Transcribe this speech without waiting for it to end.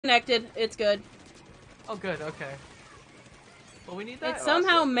Connected. It's good. Oh, good. Okay. Well, we need that. It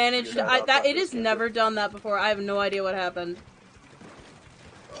somehow managed. It has never done that before. I have no idea what happened.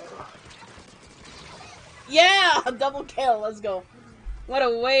 Yeah, a double kill. Let's go. What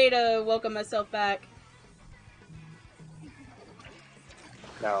a way to welcome myself back.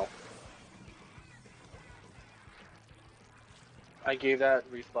 No. I gave that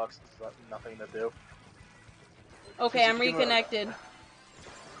reflux nothing to do. Okay, I'm reconnected.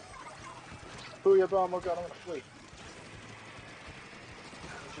 Booyah bomb! Oh god, I'm gonna flee.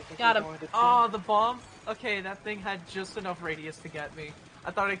 Got him. Oh, the bomb? Okay, that thing had just enough radius to get me. I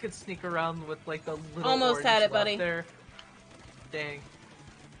thought I could sneak around with like the little almost had it, buddy. There. Dang.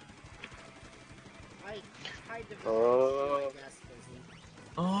 Oh.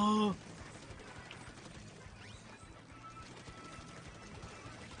 Oh.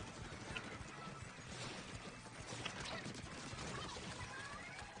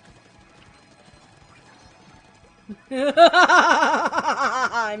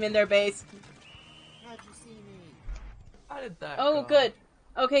 I'm in their base. How'd you see me? How did that Oh, go? good.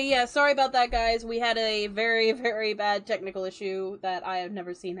 Okay, yeah, sorry about that, guys. We had a very, very bad technical issue that I have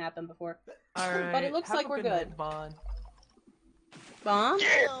never seen happen before. Alright. But it looks like we're good. Bond. Bomb?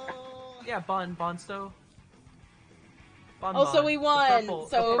 Yeah, Bonsto. Also, we won,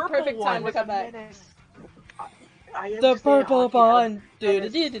 so perfect time to come back. The purple bond. Yeah, you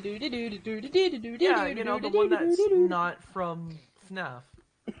know, the one that's not from FNAF,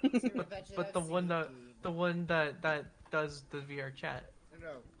 but the one that does the VR chat.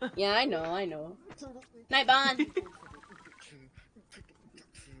 Yeah, I know. Night Bond.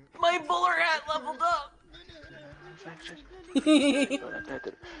 My bowler hat leveled up.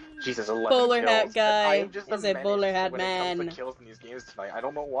 Jesus, 11 bowler kills. hat guy is a bowler hat man. When it comes to kills in these games tonight, I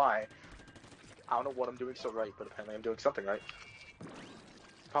don't know why. I don't know what I'm doing so right, but apparently I'm doing something right.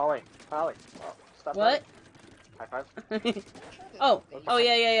 Polly, oh, stop. What? High five. Oh,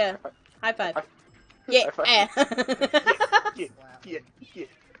 yeah. High five. Yeah. Yeah.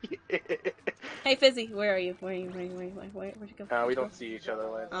 Hey, Fizzy, where are you? Where'd you go? We don't see each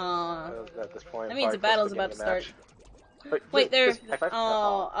other at this point. That means the battle's about to start. Wait, there.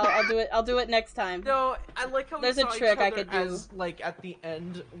 Oh, I'll do it next time. No, I like how there's a trick I could do. As, like at the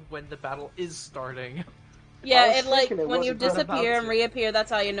end when the battle is starting. Yeah, it like when you disappear and reappear.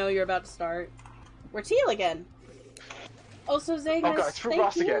 That's how you know you're about to start. We're teal again. Also, Zagus, oh god, it's for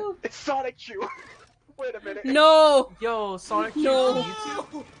Ross again. It's Sonic Q. Wait a minute. No. Yo, Sonic Q no. on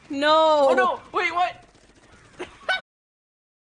YouTube. No. Oh no! Wait, what?